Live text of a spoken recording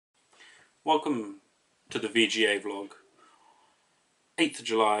Welcome to the VGA vlog, 8th of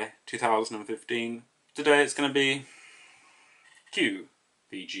July 2015. Today it's going to be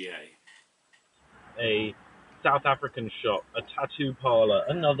QVGA. A South African shop, a tattoo parlour,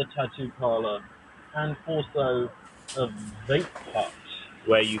 another tattoo parlour, and also a vape hut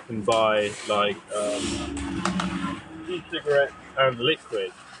where you can buy like e-cigarettes and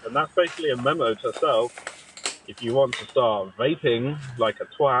liquids. And that's basically a memo to self. If you want to start vaping like a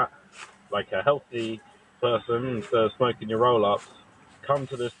twat, like a healthy person, instead of smoking your roll-ups, come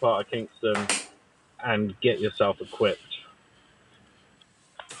to this part of Kingston and get yourself equipped.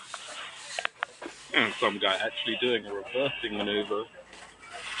 And some guy actually doing a reversing maneuver.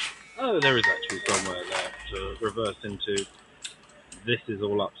 Oh, there is actually somewhere there to reverse into. This is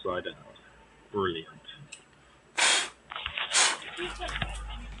all upside down. Brilliant.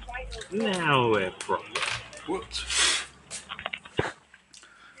 Now we're proper. What?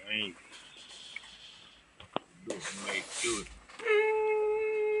 Nice. Good, mate, good.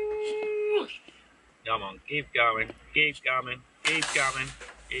 Come on, keep going, keep coming, keep coming,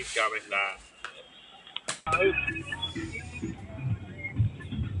 keep coming.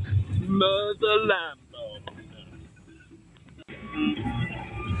 Mother Lambo.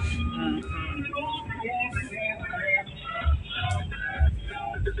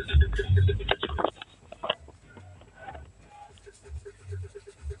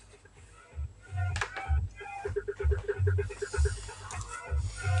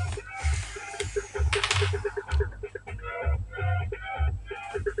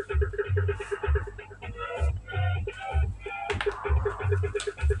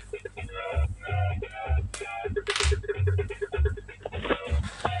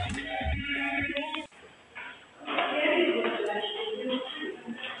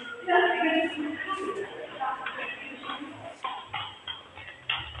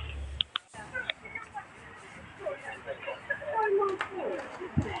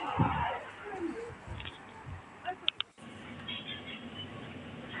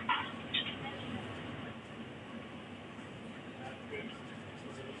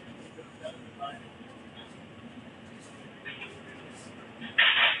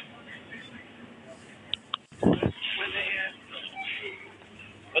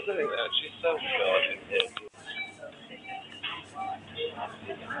 I don't think they actually self-charge in here.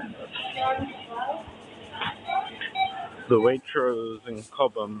 The Waitrose in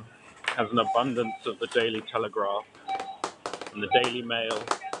Cobham has an abundance of the Daily Telegraph and the Daily Mail,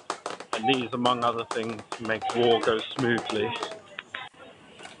 and these, among other things, make war go smoothly.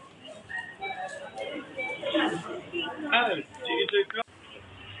 Oh, do you do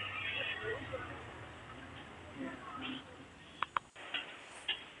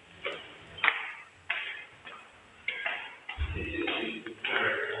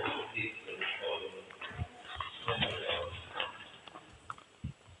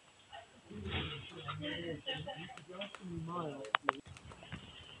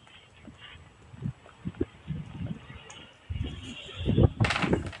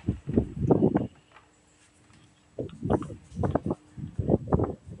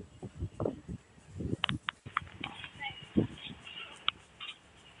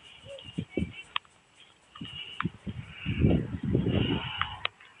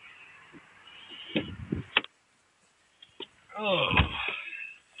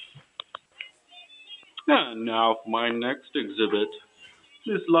And now for my next exhibit,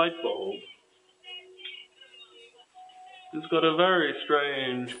 this light bulb. It's got a very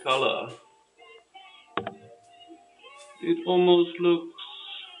strange colour. It almost looks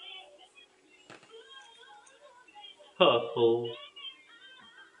purple.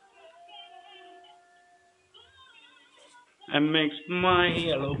 And makes my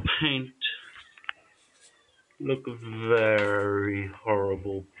yellow paint look very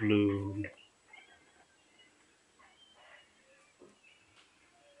horrible blue.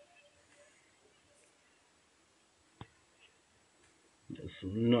 There's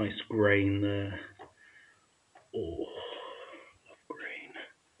some nice grain there. Oh, love grain.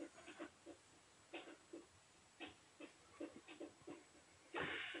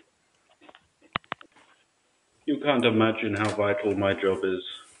 You can't imagine how vital my job is.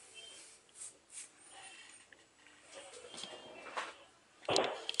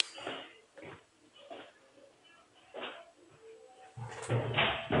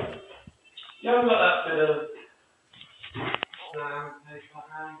 You haven't got that bit of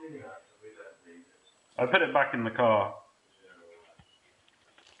I put it back in the car.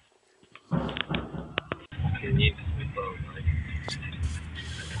 Can you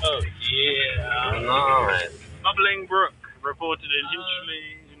Oh yeah. Nice. Bubbling Brook reported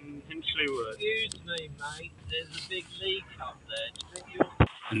in eventually would. Excuse me, mate. There's a big leak up there. Do you think you'll...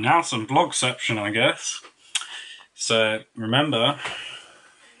 And now some blogception, I guess. So remember,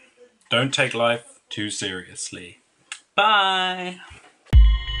 don't take life too seriously. Bye!